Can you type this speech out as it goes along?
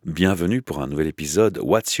Bienvenue pour un nouvel épisode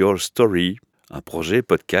What's Your Story, un projet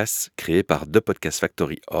podcast créé par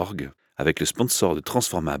thepodcastfactory.org avec le sponsor de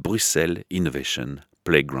Transforma Bruxelles Innovation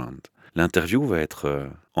Playground. L'interview va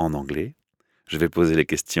être en anglais, je vais poser les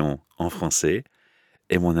questions en français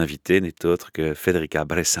et mon invité n'est autre que Federica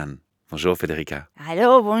Bressan. Bonjour Federica.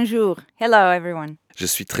 Hello, bonjour. Hello everyone. Je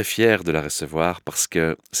suis très fier de la recevoir parce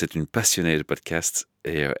que c'est une passionnée de podcast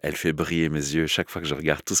et elle fait briller mes yeux chaque fois que je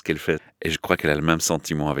regarde tout ce qu'elle fait. Et je crois qu'elle a le même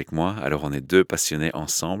sentiment avec moi. Alors on est deux passionnés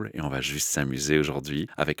ensemble et on va juste s'amuser aujourd'hui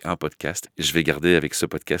avec un podcast. Et je vais garder avec ce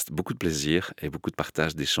podcast beaucoup de plaisir et beaucoup de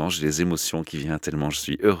partage, d'échanges, des émotions qui viennent tellement je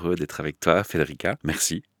suis heureux d'être avec toi, Federica.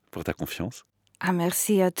 Merci pour ta confiance. Ah,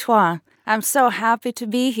 merci à toi. I'm so happy to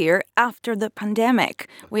be here after the pandemic.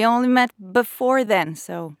 We only met before then,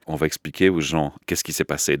 so... On va expliquer aux gens qu'est-ce qui s'est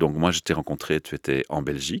passé. Donc moi, je t'ai rencontré, tu étais en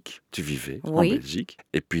Belgique, tu vivais en Belgique,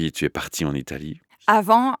 et puis tu es parti en Italie.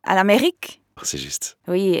 Avant, à l'Amérique. C'est juste.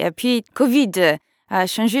 Oui, et puis Covid a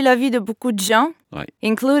changé la vie de beaucoup de gens,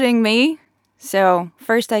 including me. So,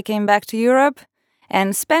 first I came back to Europe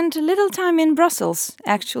and spent a little time in Brussels,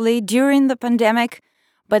 actually, during the pandemic.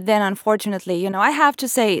 But then, unfortunately, I have to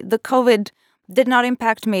say, the COVID did not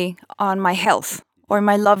impact me on my health or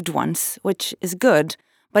my loved ones, which is good.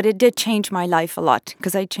 But it did change my life a lot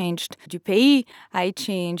because I changed du pays, I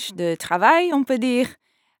changed de travail, on peut dire,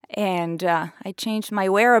 and I changed my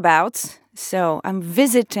whereabouts. So I'm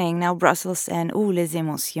visiting now Brussels and, les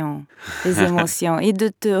émotions, et de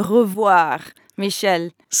te revoir.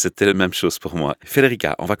 Michel. C'était la même chose pour moi.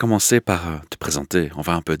 Federica, on va commencer par te présenter. On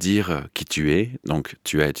va un peu dire qui tu es. Donc,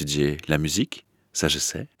 tu as étudié la musique, ça je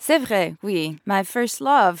sais. C'est vrai, oui. My first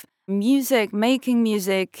love, music, making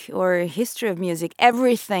music, or history of music,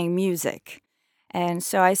 everything music. And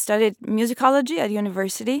so I studied musicology at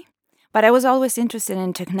university, but I was always interested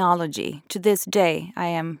in technology. To this day, I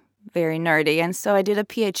am very nerdy, and so I did a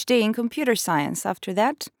Ph.D. in computer science after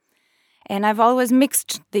that. And I've always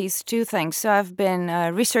mixed these two things. So I've been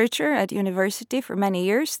a researcher at university for many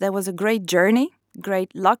years. That was a great journey,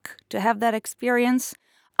 great luck to have that experience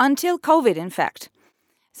until COVID, in fact.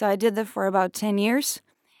 So I did that for about 10 years.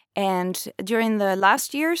 And during the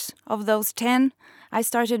last years of those 10, I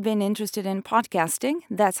started being interested in podcasting.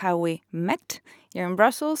 That's how we met here in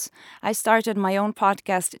Brussels. I started my own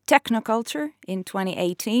podcast, Technoculture, in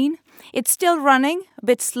 2018. It's still running, a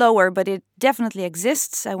bit slower, but it definitely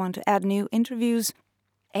exists. I want to add new interviews.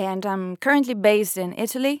 And I'm currently based in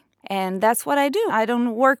Italy, and that's what I do. I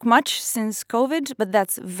don't work much since COVID, but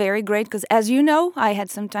that's very great because, as you know, I had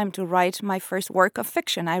some time to write my first work of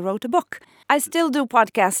fiction. I wrote a book. I still do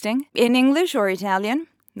podcasting in English or Italian.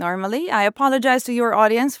 Normally, I apologize to your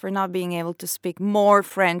audience for not being able to speak more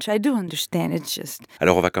French. I do understand, it's just...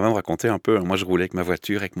 Alors, on va quand même raconter un peu. Moi, je roulais avec ma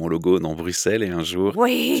voiture, avec mon logo dans Bruxelles, et un jour,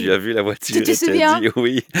 tu as vu la voiture tu te souviens? as dit,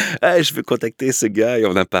 oui, je veux contacter ce gars. Et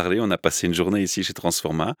on a parlé, on a passé une journée ici chez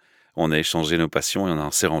Transforma. On a échangé nos passions et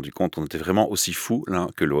on s'est rendu compte qu'on était vraiment aussi fous l'un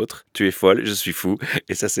que l'autre. Tu es folle, je suis fou,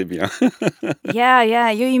 et ça, c'est bien.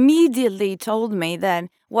 Yeah, you immediately told me that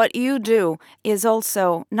what you do is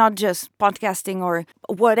also not just podcasting or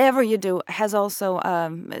whatever you do has also a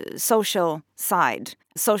social side,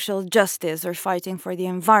 social justice or fighting for the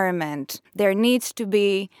environment. There needs to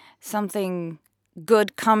be something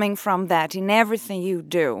good coming from that in everything you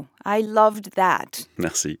do. I loved that.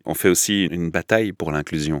 Merci. On fait aussi une bataille pour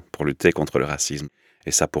l'inclusion, pour lutter contre le racisme.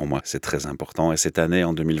 Et ça, pour moi, c'est très important. Et cette année,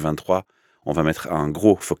 en 2023, on va mettre un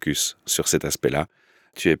gros focus sur cet aspect-là.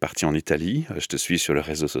 Tu es parti en Italie, je te suis sur les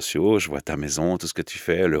réseaux sociaux, je vois ta maison, tout ce que tu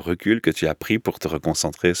fais, le recul que tu as pris pour te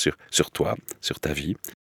reconcentrer sur toi, sur ta vie.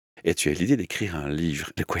 Et tu as l'idée d'écrire un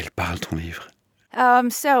livre. De quoi il parle, ton livre?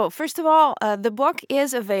 So, first of all, the book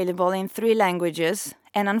is available in 3 languages,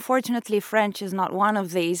 and unfortunately, French is not one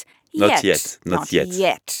of these Not Not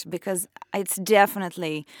yet, because it's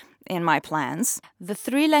definitely in my plans. The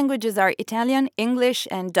 3 languages are Italian, English,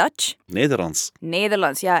 and Dutch. Nederlands.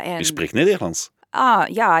 Nederlands, ja. En... Je spreek Nederlands.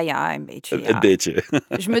 Ja, een beetje. Ja. Een beetje.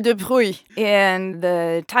 Je me debrouille. And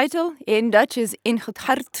the title in Dutch is In het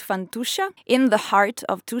hart van Tuscia, in the heart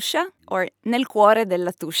of Tuscia, or nel cuore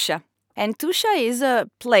della Tuscia. And Tuscia is a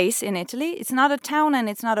place in Italy. It's not a town and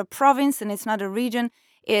it's not a province and it's not a region.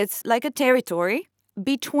 It's like a territory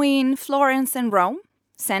between Florence and Rome,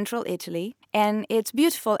 central Italy. And it's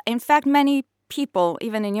beautiful. In fact, many people,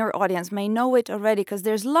 even in your audience, may know it already because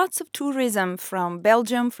there's lots of tourism from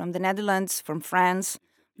Belgium, from the Netherlands, from France.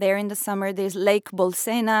 There in the summer, there's Lake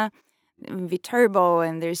Bolsena, Viterbo,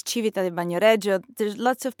 and there's Civita di Bagnoregio. There's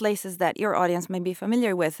lots of places that your audience may be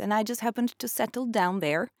familiar with. And I just happened to settle down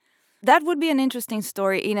there. That would be an interesting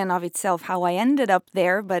story in and of itself, how I ended up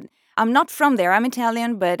there, but I'm not from there. I'm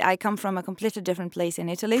Italian, but I come from a completely different place in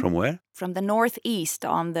Italy. From where? From the northeast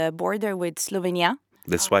on the border with Slovenia.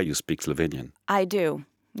 That's why you speak Slovenian. I do.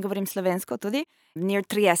 Govorim slovensko tudi. Near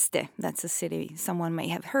Trieste. That's a city someone may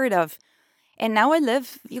have heard of. And now I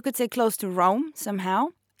live, you could say, close to Rome somehow,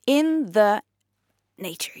 in the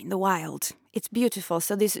nature, in the wild. It's beautiful.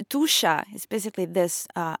 So this Tuscia is basically this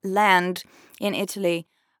land in Italy,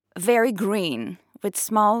 very green, with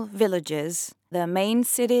small villages. The main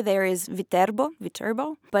city there is Viterbo.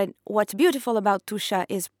 But what's beautiful about Tuscia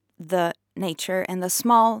is the nature and the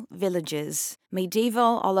small villages,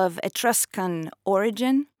 medieval, all of Etruscan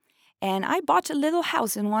origin. And I bought a little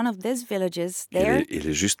house in one of these villages there. Elle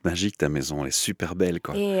est juste magique, ta maison. Elle est super belle,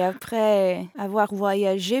 quoi. Et après avoir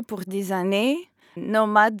voyagé pour des années,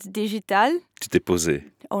 nomade digital. Tu t'es posé.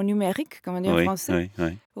 Au numérique, comme on dit en français.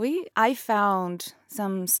 Oui, I found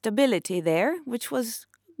some stability there, which was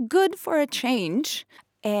good for a change.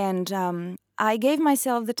 And I gave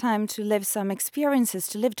myself the time to live some experiences,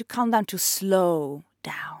 to calm down, to slow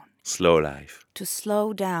down. Slow life. To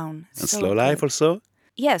slow down. And slow life also?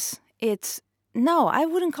 Yes. No, I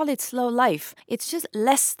wouldn't call it slow life. It's just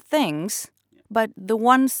less things, but the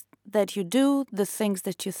ones that you do, the things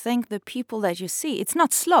that you think, the people that you see, it's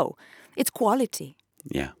not slow. It's quality.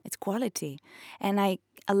 Yeah. It's quality. And I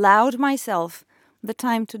allowed myself the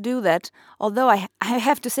time to do that, although I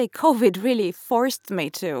have to say COVID really forced me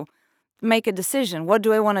to make a decision. What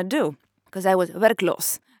do I want to do? Because I was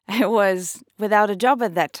werkloos. I was without a job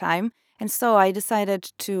at that time. And so I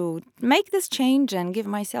decided to make this change and give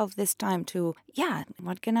myself this time to,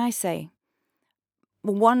 what can I say?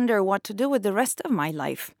 Wonder what to do with the rest of my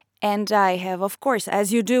life. And I have, of course,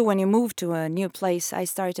 as you do when you move to a new place, I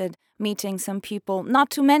started meeting some people,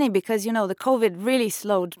 not too many because, the COVID really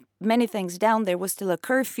slowed many things down. There was still a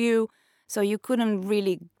curfew, so you couldn't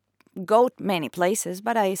really go many places,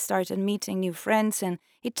 but I started meeting new friends, and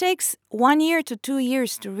it takes 1 year to 2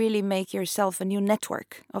 years to really make yourself a new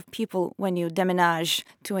network of people when you déménage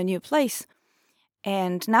to a new place.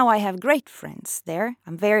 And now I have great friends there,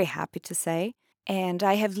 I'm very happy to say. And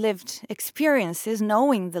I have lived experiences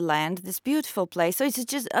knowing the land, this beautiful place. So it's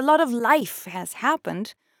just a lot of life has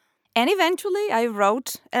happened. And eventually I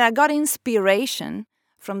wrote, and I got inspiration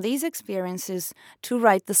from these experiences to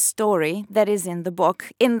write the story that is in the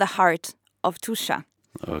book, In the Heart of Tuscia.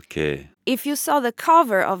 Okay. If you saw the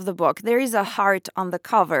cover of the book, there is a heart on the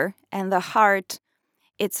cover, and the heart,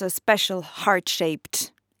 it's a special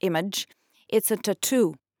heart-shaped image. It's a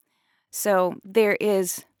tattoo. So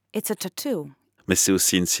it's a tattoo. Mais c'est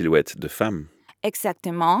aussi une silhouette de femme.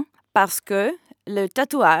 Exactement, parce que le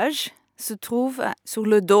tatouage se trouve sur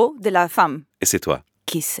le dos de la femme. Et c'est toi.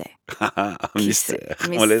 Qui sait? Mystère.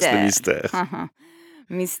 On laisse le mystère.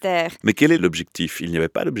 Mystère. Mais quel est l'objectif? Il n'y avait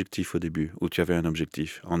pas d'objectif au début, ou tu avais un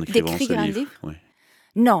objectif en écrivant ce livre? Oui.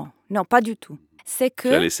 Non, pas du tout. C'est que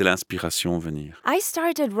tu as laissé l'inspiration venir. I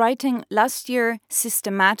started writing last year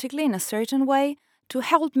systematically in a certain way to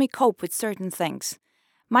help me cope with certain things.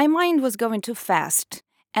 My mind was going too fast,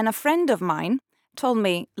 and a friend of mine told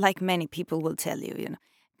me, like many people will tell you,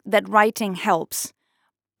 that writing helps.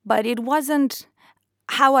 But it wasn't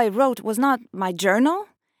how I wrote, was not my journal,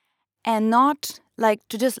 and not like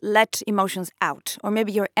to just let emotions out. Or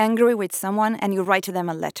maybe you're angry with someone and you write to them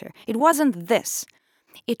a letter. It wasn't this.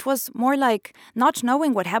 It was more like not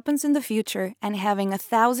knowing what happens in the future and having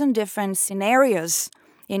 1,000 different scenarios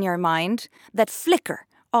in your mind that flicker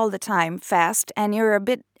all the time fast, and you're a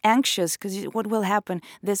bit anxious because what will happen?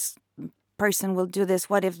 This person will do this.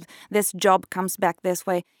 What if this job comes back this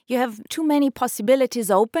way? You have too many possibilities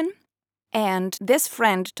open. And this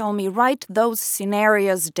friend told me, write those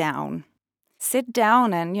scenarios down. Sit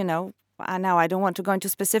down and, now I don't want to go into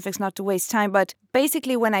specifics not to waste time, but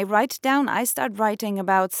basically when I write down, I start writing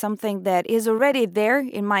about something that is already there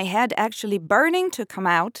in my head, actually burning to come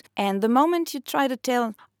out. And the moment you try to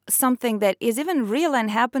tell something that is even real and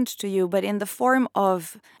happened to you, but in the form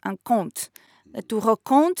of un conte, tu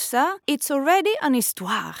racontes ça, it's already an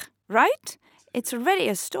histoire, right? It's already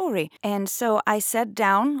a story. And so I sat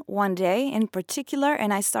down one day in particular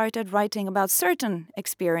and I started writing about certain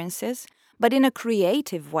experiences, but in a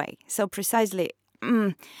creative way. So precisely,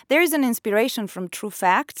 there is an inspiration from true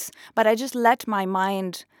facts, but I just let my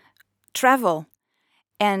mind travel.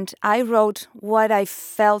 And I wrote what I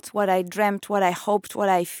felt, what I dreamt, what I hoped, what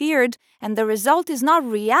I feared. And the result is not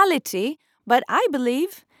reality, but I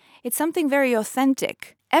believe it's something very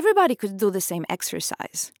authentic. Everybody could do the same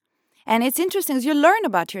exercise. And it's interesting, you learn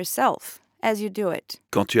about yourself as you do it.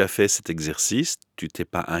 Quand tu as fait cet exercice, tu t'es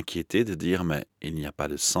pas inquiété de dire mais il n'y a pas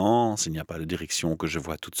de sens, il n'y a pas de direction que je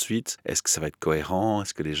vois tout de suite. Est-ce que ça va être cohérent?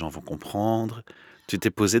 Est-ce que les gens vont comprendre? Tu t'es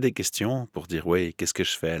posé des questions pour dire, ouais, qu'est-ce que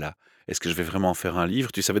je fais là? Est-ce que je vais vraiment faire un livre?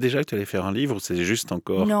 Tu savais déjà que tu allais faire un livre ou c'est juste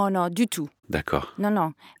encore... Non, du tout. D'accord.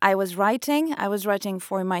 Non. I was writing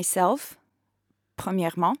for myself,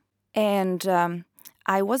 premièrement, and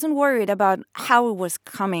I wasn't worried about how it was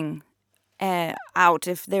coming out,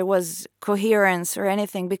 if there was coherence or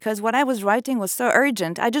anything, because what I was writing was so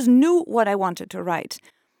urgent. I just knew what I wanted to write.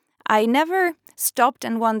 I never stopped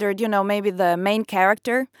and wondered, maybe the main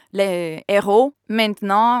character, le héros,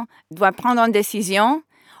 maintenant, doit prendre une décision.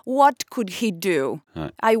 What could he do? Ouais.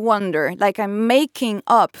 I wonder, like I'm making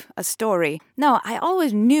up a story. No, I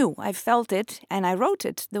always knew. I felt it, and I wrote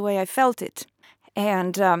it the way I felt it.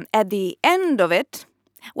 And at the end of it,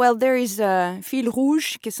 well, there is a fil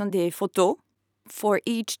rouge, qui sont des photos. For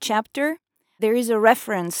each chapter, there is a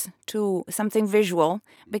reference to something visual,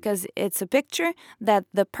 because it's a picture that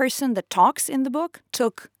the person that talks in the book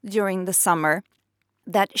took during the summer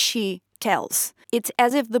that she tells. It's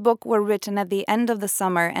as if the book were written at the end of the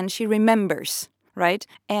summer and she remembers, right?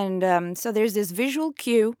 And so there's this visual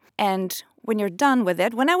cue, and when you're done with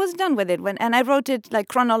it, when I was done with it, and I wrote it like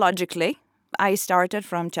chronologically, I started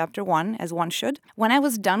from chapter 1, as one should. When I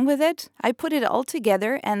was done with it, I put it all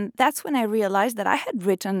together, and that's when I realized that I had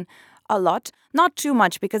written a lot. Not too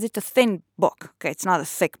much, because it's a thin book. Okay, it's not a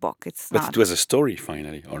thick book. But it was a story,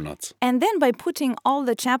 finally, or not? And then by putting all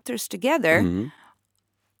the chapters together,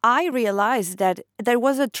 I realized that there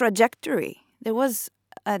was a trajectory. There was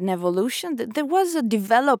an evolution. There was a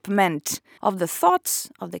development of the thoughts,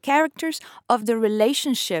 of the characters, of the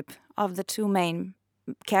relationship of the two main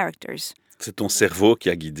characters. C'est ton cerveau qui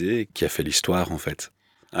a guidé, qui a fait l'histoire, en fait.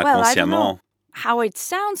 Well, I don't know Inconsciemment. how it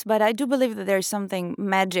sounds, but I do believe that there's something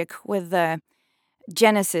magic with the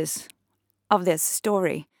genesis of this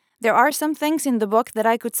story. There are some things in the book that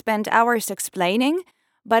I could spend hours explaining,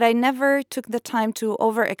 but I never took the time to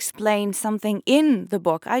over-explain something in the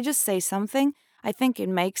book. I just say something. I think it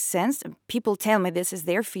makes sense. People tell me this is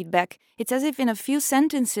their feedback. It's as if in a few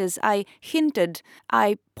sentences I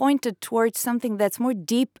pointed towards something that's more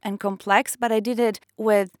deep and complex, but I did it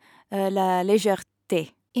with la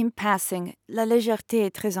légèreté. In passing, la légèreté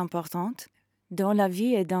est très importante dans la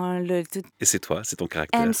vie et dans le tout. Et c'est toi, c'est ton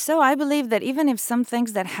caractère. And so I believe that even if some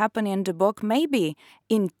things that happen in the book may be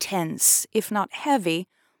intense, if not heavy,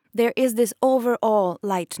 there is this overall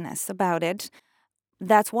lightness about it.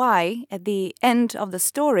 That's why at the end of the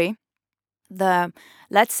story,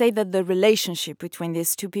 let's say that the relationship between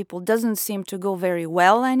these two people doesn't seem to go very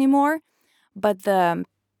well anymore, but the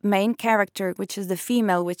main character, which is the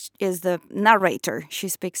female, which is the narrator, she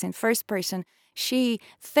speaks in first person, she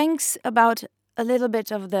thinks about a little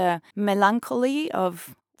bit of the melancholy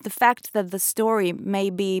of the fact that the story may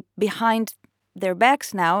be behind their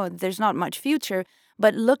backs now, there's not much future,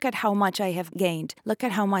 but look at how much I have gained, look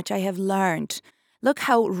at how much I have learned. Look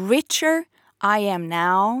how richer I am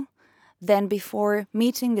now than before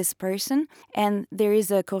meeting this person. And there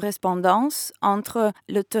is a correspondance entre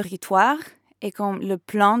le territoire et comme le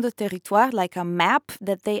plan de territoire, like a map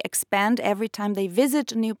that they expand every time they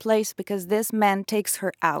visit a new place, because this man takes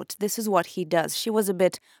her out. This is what he does. She was a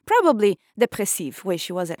bit probably depressive where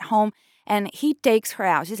she was at home, and he takes her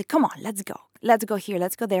out. He said, come on, let's go. Let's go here,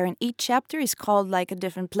 let's go there. And each chapter is called like a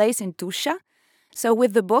different place in Tuscia. So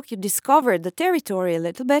with the book, you discover the territory a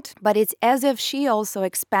little bit, but it's as if she also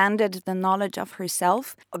expanded the knowledge of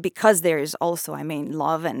herself. Because there is also,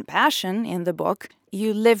 love and passion in the book,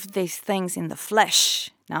 you live these things in the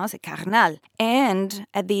flesh. No, c'est carnal. And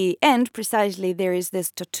at the end, precisely, there is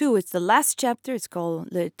this tattoo. It's the last chapter. It's called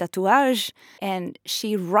Le Tatouage. And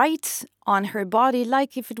she writes on her body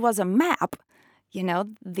like if it was a map. You know,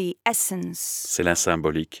 the essence. C'est la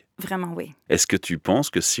symbolique. Vraiment, oui. Est-ce que tu penses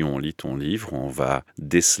que si on lit ton livre, on va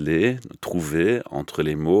déceler, trouver entre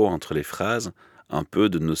les mots, entre les phrases, un peu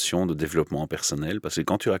de notion de développement personnel? Parce que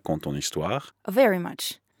quand tu racontes ton histoire, Very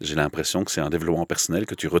much. J'ai l'impression que c'est un développement personnel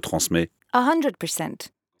que tu retransmets. 100%.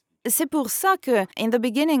 C'est pour ça que, in the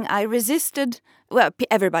beginning, I resisted. Well,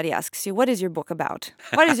 everybody asks you, what is your book about?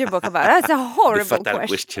 What is your book about? That's a horrible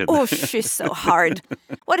question. Oh, she's so hard.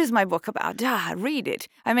 What is my book about? Read it.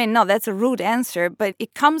 No, that's a rude answer, but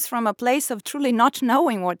it comes from a place of truly not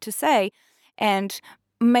knowing what to say. And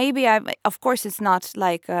maybe, of course, it's not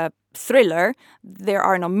like a thriller. There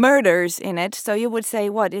are no murders in it. So you would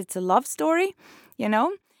say, what, it's a love story? You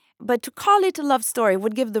know? But to call it a love story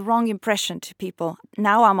would give the wrong impression to people.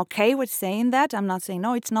 Now I'm okay with saying that. I'm not saying,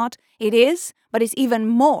 no, it's not. It is, but it's even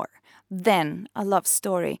more than a love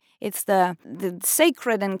story. It's the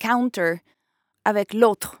sacred encounter avec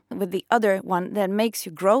l'autre, with the other one, that makes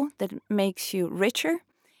you grow, that makes you richer.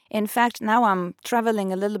 In fact, now I'm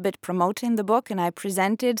traveling a little bit promoting the book, and I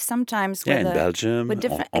present it sometimes in Belgium, with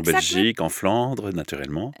different... en Exactly. Belgique, en Flandre,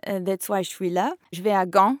 naturellement. That's why je suis là. Je vais à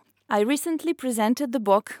Ghent. I recently presented the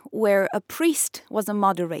book where a priest was a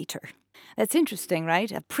moderator. That's interesting,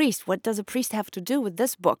 right? A priest. What does a priest have to do with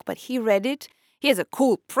this book? But he read it. He is a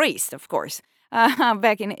cool priest, of course,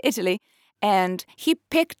 back in Italy. And he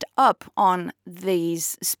picked up on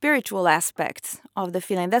these spiritual aspects of the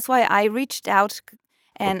feeling. That's why I reached out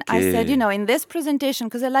and I said, in this presentation,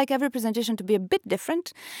 because I like every presentation to be a bit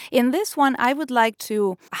different, in this one, I would like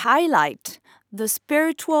to highlight the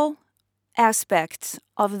spiritual aspects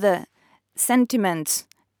of the sentiments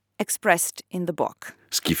expressed in the book.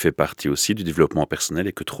 Ce qui fait partie aussi du développement personnel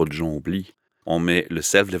et que trop de gens oublient. On met le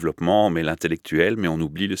self-développement, on met l'intellectuel, mais on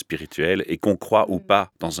oublie le spirituel. Et qu'on croit ou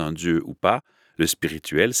pas dans un Dieu ou pas, le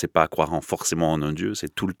spirituel, c'est pas croire forcément en un Dieu,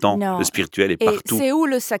 c'est tout le temps. Non. Le spirituel est Et partout. c'est où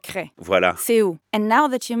le sacré? Voilà. C'est où? And now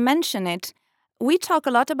that you mention it, we talk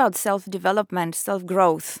a lot about self-development,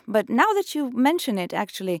 self-growth. But now that you mention it,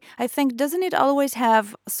 actually, I think, doesn't it always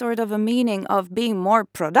have sort of a meaning of being more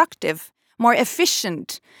productive, more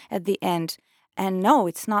efficient at the end? And no,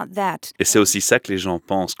 it's not that. Et c'est aussi ça que les gens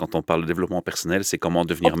pensent quand on parle de développement personnel, c'est comment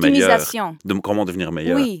devenir meilleur. Optimisation. Comment devenir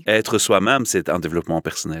meilleur. Oui. Être soi-même, c'est un développement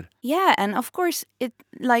personnel. Yeah, and of course,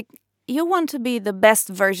 you want to be the best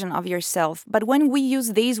version of yourself. But when we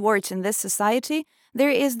use these words in this society, there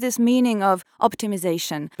is this meaning of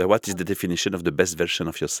optimization. But what is the definition of the best version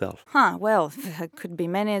of yourself? Well, it could be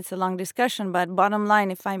many. It's a long discussion. But bottom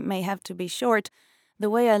line, if I may have to be short, the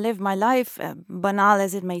way I live my life, banal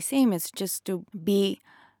as it may seem, is just to be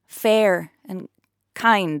fair and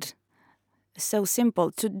kind. So simple.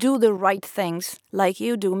 To do the right things like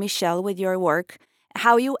you do, Michelle, with your work.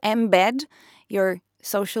 How you embed your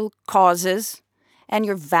social causes and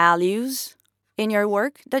your values in your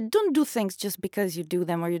work. That don't do things just because you do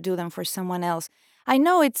them or you do them for someone else. I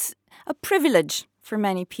know it's a privilege for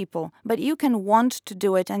many people, but you can want to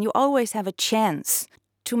do it and you always have a chance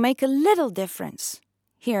to make a little difference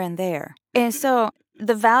here and there. And so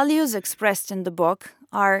the values expressed in the book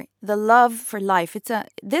are the love for life.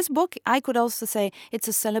 This book, I could also say, it's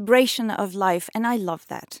a celebration of life, and I love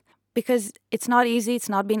that. Because it's not easy, it's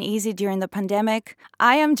not been easy during the pandemic.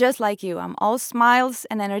 I am just like you. I'm all smiles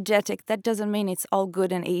and energetic. That doesn't mean it's all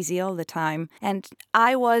good and easy all the time. And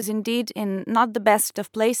I was indeed in not the best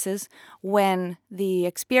of places when the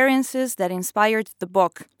experiences that inspired the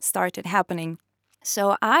book started happening.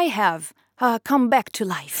 So I have come back to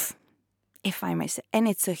life, if I may say. And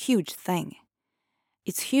it's a huge thing.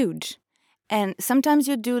 It's huge. And sometimes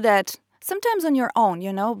you do that, sometimes on your own,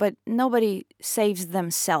 but nobody saves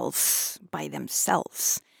themselves by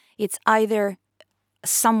themselves. It's either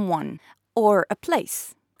someone or a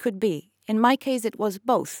place, could be. In my case, it was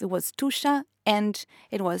both. It was Tuscia and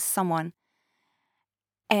it was someone.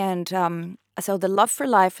 And so the love for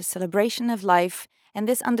life, a celebration of life, and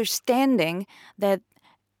this understanding that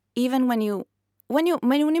even when you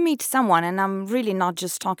meet someone, and I'm really not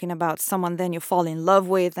just talking about someone then you fall in love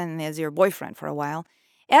with and is your boyfriend for a while,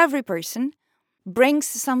 every person brings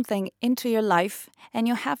something into your life, and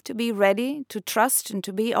you have to be ready to trust and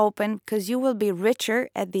to be open, because you will be richer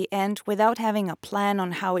at the end without having a plan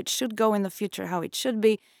on how it should go in the future, how it should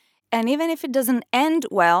be. And even if it doesn't end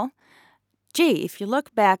well, if you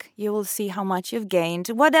look back, you will see how much you've gained.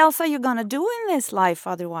 What else are you going to do in this life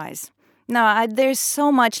otherwise? No, there's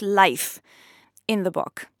so much life in the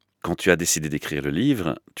book. Quand tu as décidé d'écrire le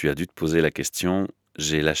livre, tu as dû te poser la question,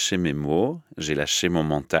 j'ai lâché mes mots, j'ai lâché mon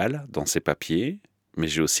mental dans ces papiers, mais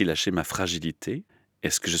j'ai aussi lâché ma fragilité.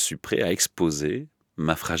 Est-ce que je suis prêt à exposer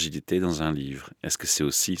ma fragilité dans un livre? Est-ce que c'est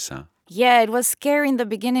aussi ça? Yeah, it was scary in the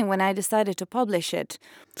beginning when I decided to publish it.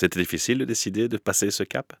 C'était difficile de décider de passer ce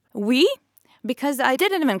cap? Oui, because I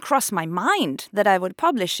didn't even cross my mind that I would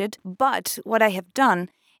publish it, but what I have done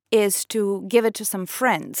is to give it to some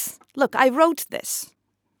friends. Look, I wrote this.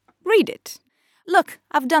 Read it. Look,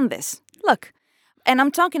 I've done this. Look. And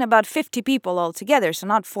I'm talking about 50 people altogether, so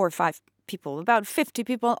not 4 or 5 people, about 50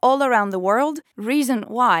 people all around the world. Reason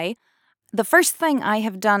why, the first thing I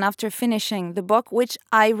have done after finishing the book, which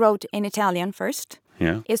I wrote in Italian first,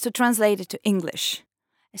 is to translate it to English.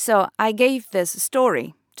 So I gave this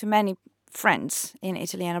story to many friends in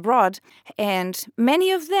Italy and abroad, and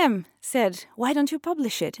many of them said, why don't you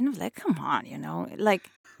publish it? And I was like, come on, like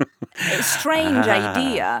a strange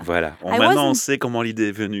idea. Voilà, maintenant on sait comment l'idée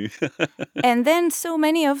est venue. And then so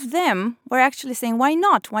many of them were actually saying, why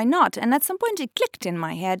not? Why not? And at some point it clicked in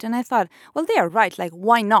my head, and I thought, well, they are right, like,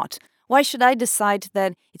 why not? Why should I decide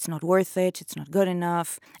that it's not worth it, it's not good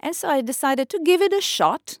enough? And so I decided to give it a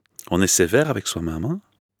shot. On est sévère avec soi-même, hein?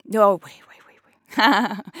 Oh, wait.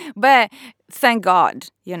 But thank God,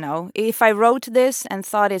 if I wrote this and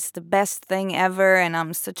thought it's the best thing ever and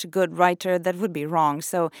I'm such a good writer, that would be wrong.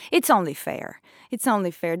 So it's only fair. It's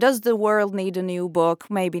only fair. Does the world need a new book?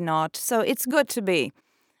 Maybe not. So it's good to be.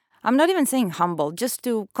 I'm not even saying humble, just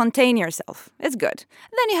to contain yourself. It's good.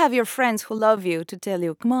 Then you have your friends who love you to tell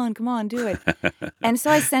you, come on, do it. And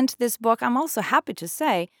so I sent this book, I'm also happy to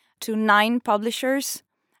say, to 9 publishers.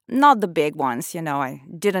 Not the big ones, I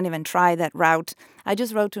didn't even try that route. I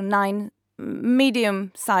just wrote to 9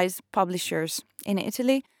 medium-sized publishers in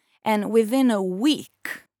Italy. And within a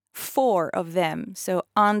week, 4 of them, so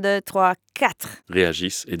 1, 2, 3, 4,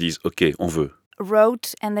 Réagissent et disent « Ok, on veut ».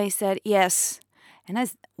 wrote and they said yes. And I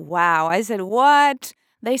said, wow. I said, what?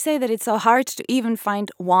 They say that it's so hard to even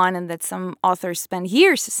find one and that some authors spend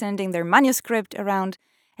years sending their manuscript around.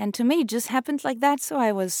 And to me, it just happened like that. So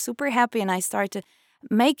I was super happy and I started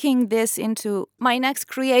making this into my next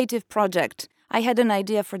creative project. I had an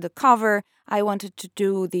idea for the cover. I wanted to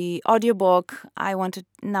do the audiobook.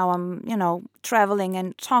 Now I'm, traveling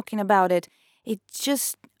and talking about it. It's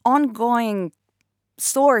just ongoing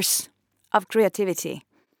source of creativity.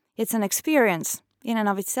 It's an experience in and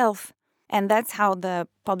of itself. And that's how the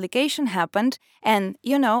publication happened. And,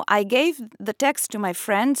 I gave the text to my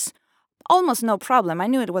friends, almost no problem. I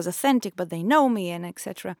knew it was authentic, but they know me and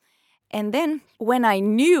etc. And then when I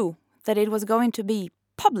knew that it was going to be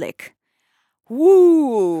public,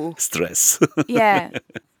 woo! Stress. Yeah.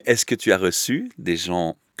 Est-ce que tu as reçu des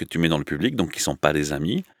gens que tu mets dans le public, donc qui ne sont pas des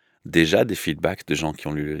amis, déjà des feedbacks de gens qui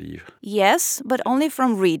ont lu le livre? Yes, but only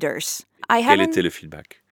from readers. Quel était le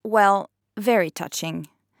feedback? Well, very touching.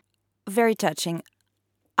 Very touching.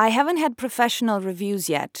 I haven't had professional reviews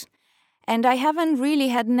yet. And I haven't really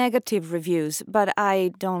had negative reviews, but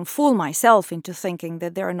I don't fool myself into thinking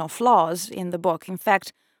that there are no flaws in the book. In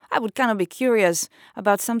fact, I would kind of be curious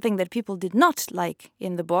about something that people did not like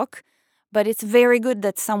in the book, but it's very good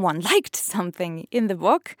that someone liked something in the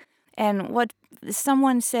book. And what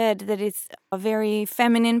someone said that it's a very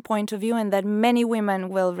feminine point of view and that many women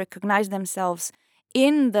will recognize themselves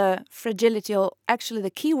in the fragility, or actually the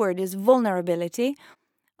key word is vulnerability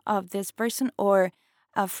of this person. Or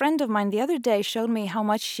a friend of mine the other day showed me how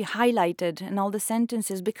much she highlighted in all the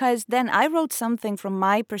sentences, because then I wrote something from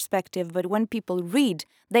my perspective, but when people read,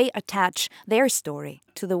 they attach their story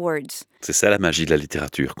to the words. C'est ça la magie de la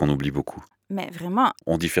littérature qu'on oublie beaucoup. Mais vraiment.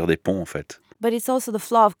 On dit faire des ponts en fait. But it's also the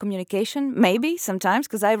flaw of communication, maybe, sometimes,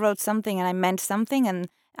 because I wrote something and I meant something and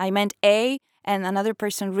I meant A, and another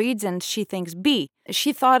person reads and she thinks B.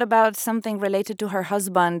 She thought about something related to her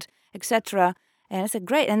husband, etc. And I said,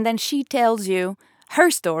 great. And then she tells you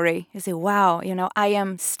her story. You say, wow, I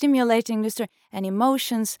am stimulating this story. And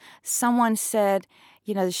emotions, someone said,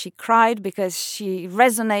 she cried because she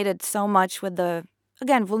resonated so much with the,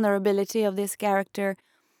 again, vulnerability of this character.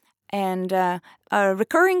 And a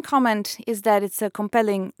recurring comment is that it's a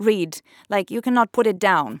compelling read. Like, you cannot put it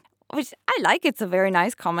down, which I like. It's a very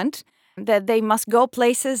nice comment, that they must go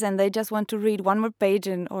places and they just want to read one more page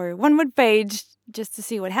or one more page just to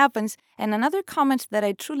see what happens. And another comment that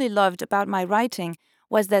I truly loved about my writing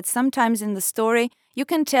was that sometimes in the story, you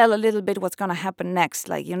can tell a little bit what's going to happen next,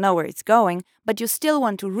 like you know where it's going, but you still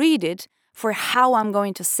want to read it for how I'm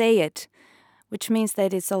going to say it, which means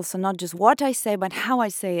that it's also not just what I say, but how I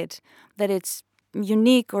say it, that it's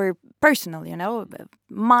unique or personal,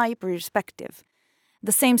 my perspective.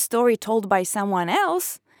 The same story told by someone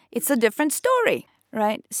else, it's a different story,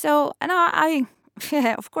 right? So, and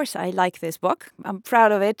of course, I like this book. I'm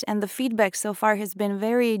proud of it. And the feedback so far has been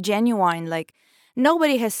very genuine. Like,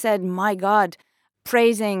 nobody has said, my God,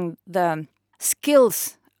 praising the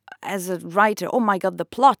skills as a writer. Oh my God, the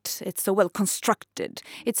plot, it's so well constructed.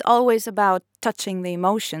 It's always about touching the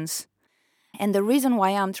emotions. And the reason why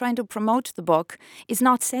I'm trying to promote the book is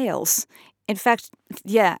not sales. In fact,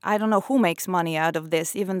 I don't know who makes money out of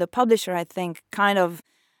this. Even the publisher, I think, kind of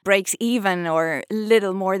breaks even or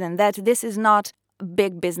little more than that. This is not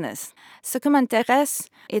big business. Ce qui m'intéresse,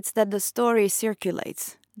 it's that the story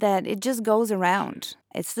circulates, that it just goes around.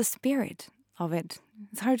 It's the spirit of it.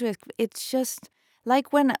 It's hard to, it's just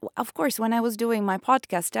like when I was doing my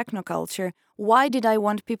podcast, Technoculture, why did I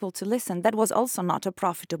want people to listen? That was also not a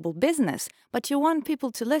profitable business. But you want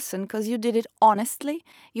people to listen because you did it honestly.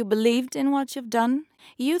 You believed in what you've done.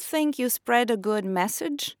 You think you spread a good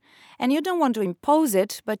message. And you don't want to impose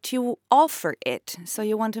it, but you offer it. So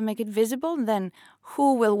you want to make it visible. Then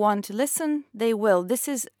who will want to listen? They will. This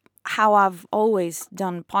is how I've always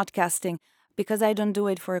done podcasting, because I don't do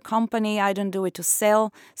it for a company. I don't do it to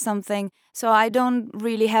sell something. So I don't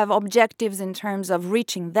really have objectives in terms of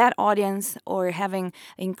reaching that audience or having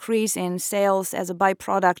increase in sales as a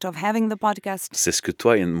byproduct of having the podcast. C'est ce que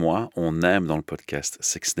toi et moi, on aime dans le podcast.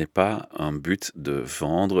 C'est que ce n'est pas un but de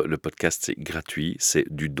vendre. Le podcast, c'est gratuit. C'est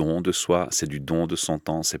du don de soi. C'est du don de son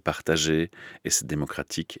temps. C'est partagé et c'est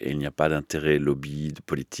démocratique. Et il n'y a pas d'intérêt lobby, de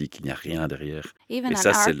politique. Il n'y a rien derrière. Even Et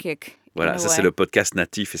ça, c'est anarchic. Voilà, ça c'est le podcast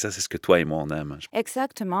natif et ça c'est ce que toi et moi on aime.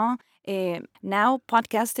 Exactement. Now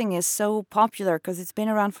podcasting is so popular because it's been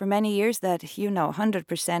around for many years that,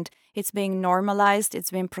 100%, it's being normalized,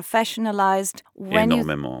 it's been professionalized.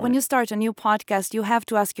 Énormément. When you start a new podcast, you have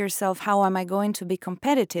to ask yourself, how am I going to be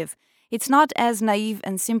competitive? It's not as naive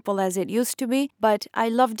and simple as it used to be, but I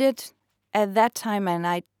loved it at that time and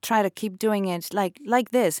I try to keep doing it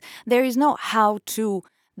like this. There is no how-to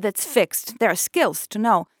that's fixed. There are skills to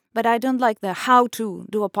know. But I don't like the how to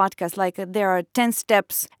do a podcast, like there are 10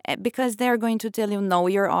 steps, because they're going to tell you, know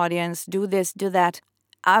your audience, do this, do that.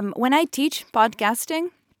 When I teach podcasting,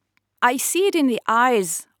 I see it in the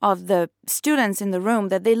eyes of the students in the room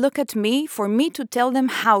that they look at me for me to tell them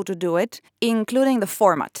how to do it, including the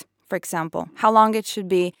format, for example, how long it should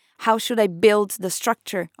be, how should I build the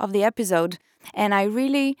structure of the episode. And I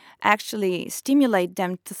really actually stimulate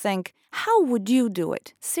them to think, how would you do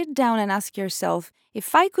it? Sit down and ask yourself,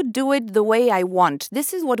 if I could do it the way I want,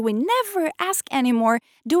 this is what we never ask anymore,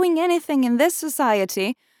 doing anything in this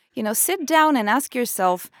society. Sit down and ask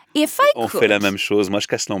yourself, if I could. On fait la même chose. Moi, je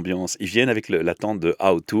casse l'ambiance. Ils viennent avec l'attente de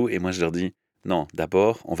how to et moi, je leur dis, non,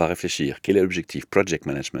 d'abord, on va réfléchir. Quel est l'objectif? Project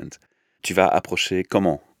management. Tu vas approcher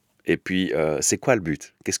comment? Et puis, c'est quoi le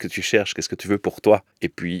but? Qu'est-ce que tu cherches? Qu'est-ce que tu veux pour toi? Et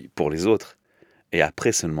puis, pour les autres? Et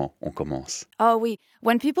après seulement, on commence. Oh, oui.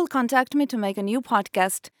 When people contact me to make a new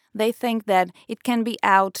podcast, they think that it can be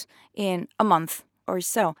out in a month or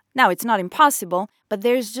so. Now, it's not impossible, but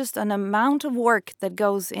there's just an amount of work that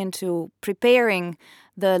goes into preparing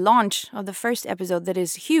the launch of the first episode that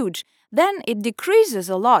is huge. Then it decreases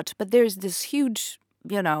a lot, but there's this huge,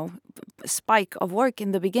 spike of work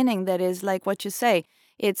in the beginning that is like what you say.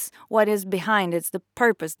 It's what is behind, it's the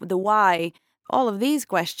purpose, the why. All of these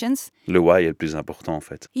questions. Le why est le plus important, en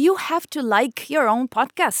fait. You have to like your own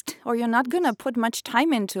podcast, or you're not going to put much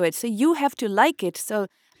time into it. So you have to like it. So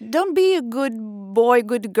don't be a good boy,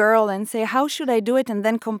 good girl, and say, how should I do it? And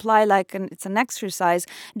then comply like it's an exercise.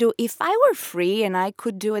 If I were free and I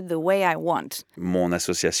could do it the way I want. Mon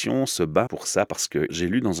association se bat pour ça parce que j'ai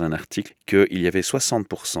lu dans un article qu'il y avait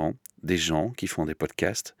 60% des gens qui font des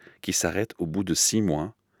podcasts qui s'arrêtent au bout de 6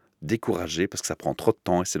 mois. Découragés parce que ça prend trop de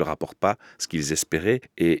temps et ça ne leur apporte pas ce qu'ils espéraient.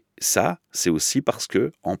 Et ça, c'est aussi parce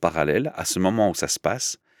que, en parallèle, à ce moment où ça se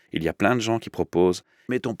passe, il y a plein de gens qui proposent «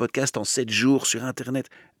 Mets ton podcast en 7 jours sur Internet ».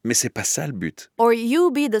 Mais c'est pas ça le but. Or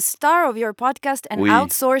you be the star of your podcast and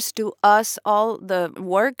outsource to us all the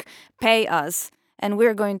work, pay us. And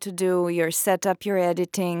we're going to do your setup, your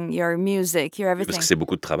editing, your music, your everything. Parce que c'est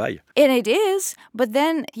beaucoup de travail. And it is, but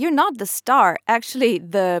then you're not the star. Actually,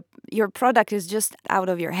 your product is just out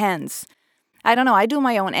of your hands. I don't know, I do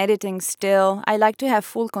my own editing still. I like to have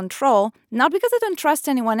full control, not because I don't trust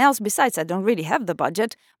anyone else. Besides, I don't really have the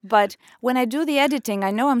budget. But when I do the editing,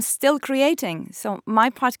 I know I'm still creating. So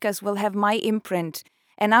my podcast will have my imprint.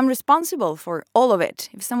 And I'm responsible for all of it.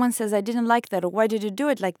 If someone says, I didn't like that, or why did you do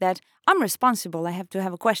it like that? I'm responsible. I have to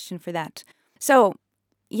have a question for that. So,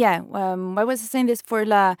 what was I saying this for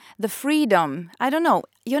the freedom? I don't know.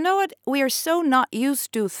 You know what? We are so not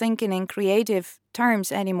used to thinking in creative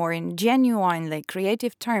terms anymore, in genuinely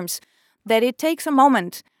creative terms, that it takes a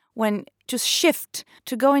moment when to shift,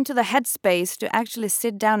 to go into the headspace, to actually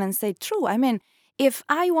sit down and say, true, I mean, if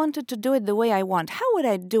I wanted to do it the way I want, how would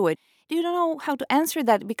I do it? You don't know how to answer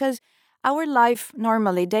that because our life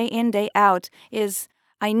normally, day in, day out, is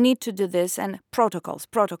I need to do this and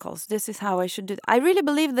protocols. This is how I should do it. I really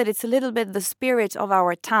believe that it's a little bit the spirit of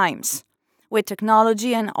our times. With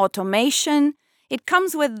technology and automation, it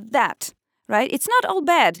comes with that, right? It's not all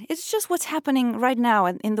bad. It's just what's happening right now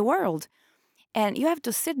in the world. And you have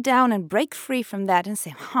to sit down and break free from that and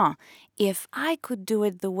say, if I could do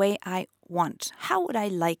it the way I want, how would I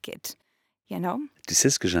like it? You know? Tu sais,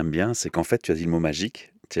 ce que j'aime bien, c'est qu'en fait, tu as dit le mot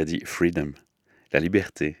magique, tu as dit freedom, la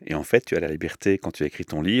liberté. Et en fait, tu as la liberté quand tu as écrit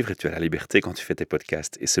ton livre et tu as la liberté quand tu fais tes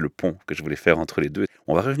podcasts. Et c'est le pont que je voulais faire entre les deux.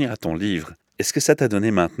 On va revenir à ton livre. Est-ce que ça t'a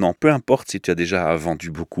donné maintenant, peu importe si tu as déjà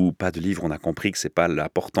vendu beaucoup, pas de livre, on a compris que c'est pas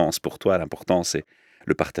l'importance pour toi, l'important c'est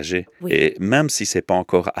le partager. Oui. Et même si c'est pas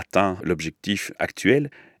encore atteint l'objectif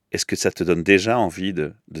actuel, est-ce que ça te donne déjà envie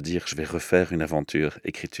de dire je vais refaire une aventure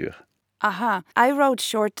écriture? I wrote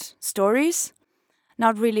short stories.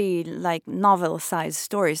 not really like novel-sized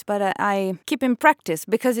stories, but I keep in practice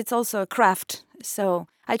because it's also a craft. So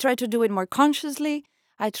I try to do it more consciously.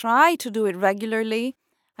 I try to do it regularly.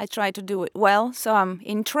 I try to do it well. So I'm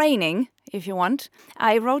in training, if you want.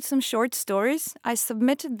 I wrote some short stories. I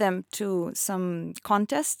submitted them to some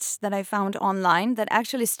contests that I found online that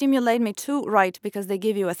actually stimulate me to write because they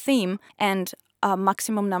give you a theme and a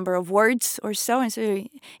maximum number of words or so. And so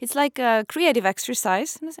it's like a creative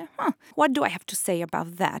exercise. And I said, what do I have to say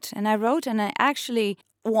about that? And I wrote and I actually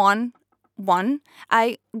won one.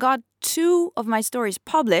 I got 2 of my stories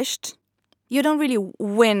published. You don't really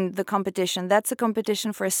win the competition. That's a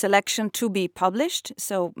competition for a selection to be published.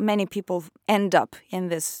 So many people end up in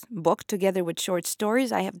this book together with short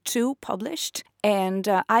stories. I have 2 published. And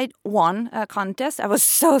I won a contest. I was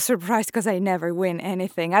so surprised because I never win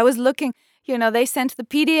anything. I was looking, they sent the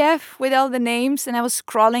PDF with all the names. And I was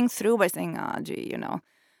scrolling through by saying,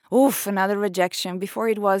 oof, another rejection. Before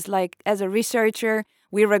it was like, as a researcher,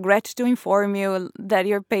 we regret to inform you that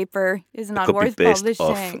your paper is not worth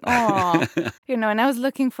publishing. Oh, and I was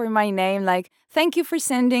looking for my name, like, thank you for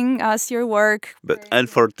sending us your work. But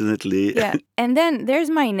unfortunately... Yeah. And then there's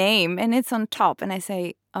my name, and it's on top. And I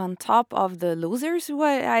say, on top of the losers?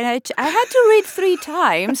 What? I had to read 3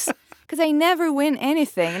 times because I never win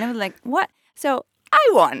anything. And I was like, what? So I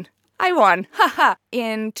won. Haha.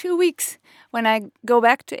 In 2 weeks, when I go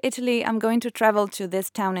back to Italy, I'm going to travel to this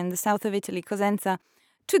town in the south of Italy, Cosenza,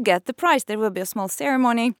 to get the prize. There will be a small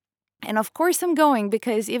ceremony. And of course I'm going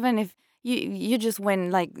because even if you just win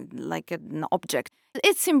like an object,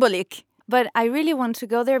 it's symbolic. But I really want to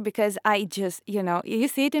go there because I just, you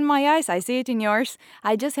see it in my eyes, I see it in yours.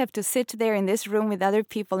 I just have to sit there in this room with other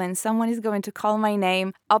people and someone is going to call my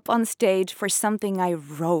name up on stage for something I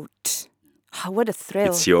wrote. Oh, what a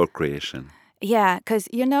thrill. It's your creation. Yeah, because,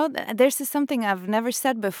 there's something I've never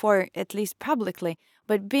said before, at least publicly,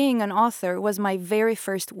 but being an author was my very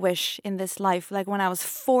first wish in this life, like when I was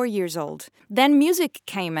 4 years old. Then music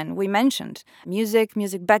came in, we mentioned. Music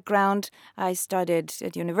background, I studied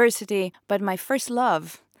at university, but my first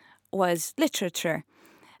love was literature.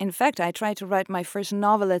 In fact, I tried to write my first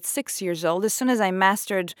novel at 6 years old, as soon as I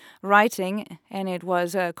mastered writing, and it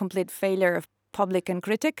was a complete failure of public and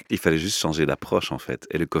critic. Il fallait juste changer d'approche, en fait.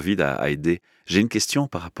 Et le Covid a aidé. J'ai une question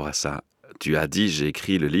par rapport à ça. Tu as dit, j'ai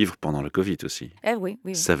écrit le livre pendant le Covid aussi. Oui.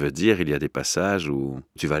 Ça veut dire, il y a des passages où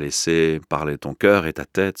tu vas laisser parler ton cœur et ta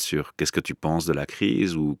tête sur qu'est-ce que tu penses de la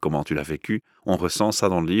crise ou comment tu l'as vécu. On ressent ça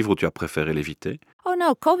dans le livre ou tu as préféré l'éviter? Oh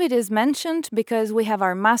no, COVID is mentioned because we have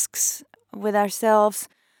our masks with ourselves.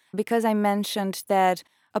 Because I mentioned that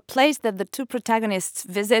a place that the 2 protagonists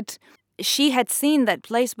visit, she had seen that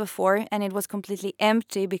place before and it was completely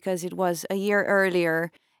empty because it was a year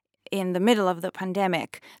earlier in the middle of the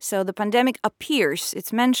pandemic. So the pandemic appears,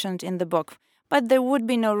 it's mentioned in the book, but there would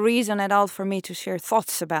be no reason at all for me to share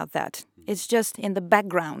thoughts about that. It's just in the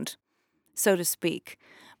background, so to speak.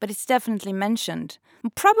 But it's definitely mentioned.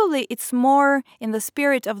 Probably it's more in the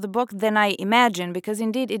spirit of the book than I imagined because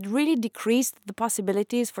indeed it really decreased the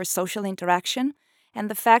possibilities for social interaction and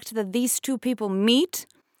the fact that these 2 people meet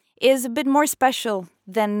is a bit more special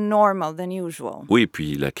than normal, than usual. Oui,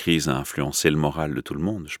 puis la crise a influencé le moral de tout le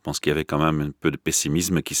monde. Je pense qu'il y avait quand même un peu de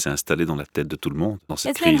pessimisme qui s'est installé dans la tête de tout le monde dans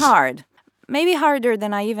cette crise. It's been hard. Maybe harder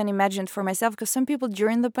than I even imagined for myself because some people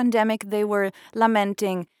during the pandemic, they were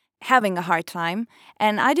lamenting having a hard time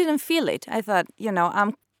and I didn't feel it. I thought,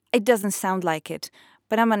 it doesn't sound like it,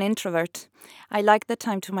 but I'm an introvert. I like the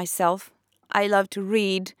time to myself. I love to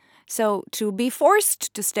read. So to be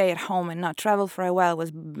forced to stay at home and not travel for a while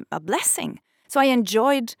was a blessing. So I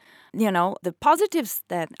enjoyed, the positives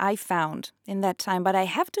that I found in that time. But I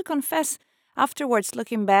have to confess, afterwards,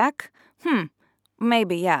 looking back,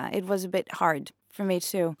 maybe, yeah, it was a bit hard for me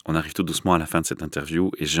too. On arrive tout doucement à la fin de cette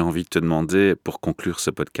interview et j'ai envie de te demander, pour conclure ce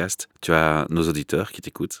podcast, tu as nos auditeurs qui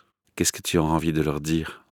t'écoutent. Qu'est-ce que tu as envie de leur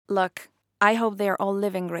dire? Look, I hope they're all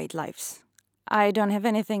living great lives. I don't have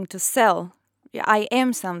anything to sell. I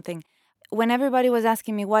am something. When everybody was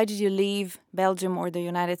asking me, why did you leave Belgium or the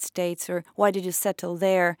United States, or why did you settle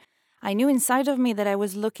there? I knew inside of me that I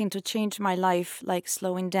was looking to change my life, like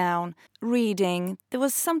slowing down, reading. There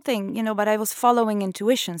was something, but I was following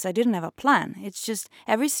intuitions. I didn't have a plan. It's just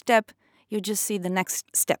every step, you just see the next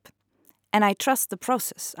step. And I trust the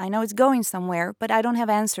process. I know it's going somewhere, but I don't have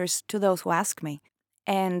answers to those who ask me.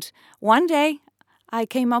 And one day, I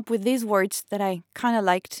came up with these words that I kind of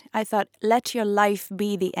liked. I thought, let your life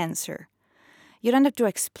be the answer. You don't have to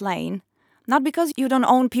explain. Not because you don't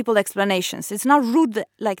own people's explanations. It's not rude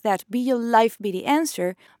like that. Be your life, be the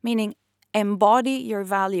answer, meaning embody your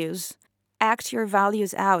values. Act your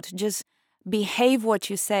values out. Just behave what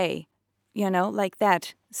you say. like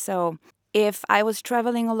that. So if I was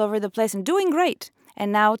traveling all over the place and doing great,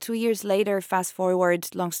 and now 2 years later, fast forward,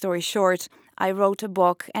 long story short, I wrote a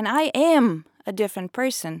book and I am a different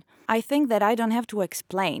person. I think that I don't have to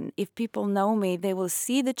explain. If people know me, they will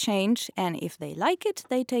see the change, and if they like it,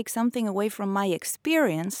 they take something away from my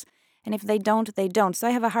experience. And if they don't, they don't. So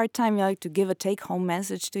I have a hard time to give a take-home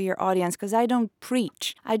message to your audience because I don't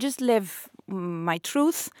preach. I just live my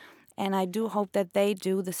truth, and I do hope that they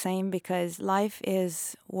do the same because life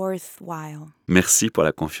is worthwhile. Merci pour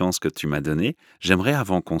la confiance que tu m'as donnée. J'aimerais,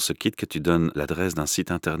 avant qu'on se quitte, que tu donnes l'adresse d'un site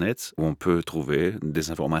internet où on peut trouver des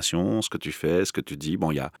informations, ce que tu fais, ce que tu dis. Bon,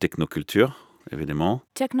 il y a Technoculture, évidemment.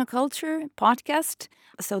 Technoculture podcast.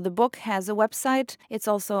 So the book has a website. It's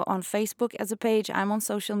also on Facebook as a page. I'm on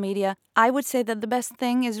social media. I would say that the best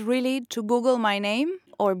thing is really to Google my name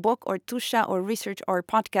or book or Tuscia or research or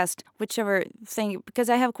podcast, whichever thing, because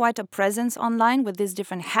I have quite a presence online with these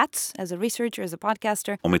different hats as a researcher, as a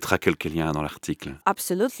podcaster. On mettra quelques liens dans l'article.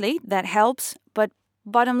 Absolutely, that helps. But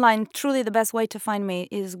bottom line, truly the best way to find me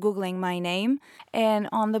is Googling my name. And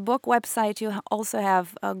on the book website, you also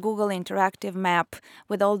have a Google interactive map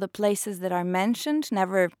with all the places that are mentioned.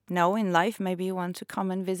 Never know in life, maybe you want to come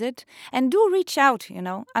and visit. And do reach out,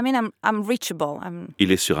 I mean, I'm reachable.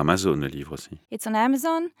 Il est sur Amazon, le livre aussi. It's on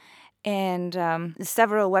Amazon and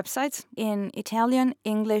several websites in Italian,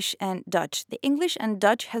 English, and Dutch. The English and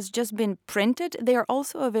Dutch has just been printed. They are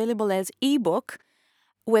also available as ebook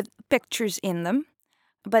with pictures in them.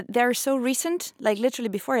 But they're so recent, like literally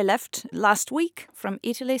before I left last week from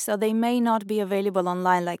Italy, so they may not be available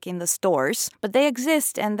online like in the stores. But they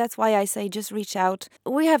exist, and that's why I say just reach out.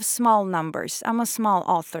 We have small numbers. I'm a small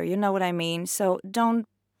author, you know what I mean? So don't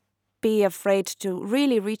be afraid to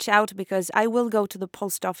really reach out because I will go to the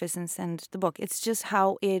post office and send the book. It's just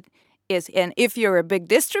how it is. And if you're a big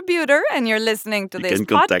distributor and you're listening to this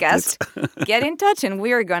podcast, get in touch and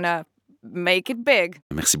we're going to make it big.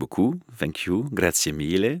 Merci beaucoup. Thank you. Grazie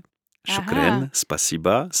mille. Chacune.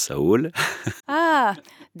 Spasiba. Saul.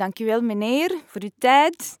 Dankjewel meneer voor uw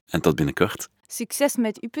tijd. En tot binnenkort. Succes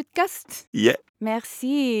met uw podcast. Yeah.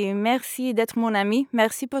 Merci d'être mon ami.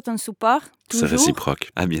 Merci pour ton support. C'est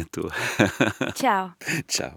réciproque. À bientôt. Ciao. Ciao.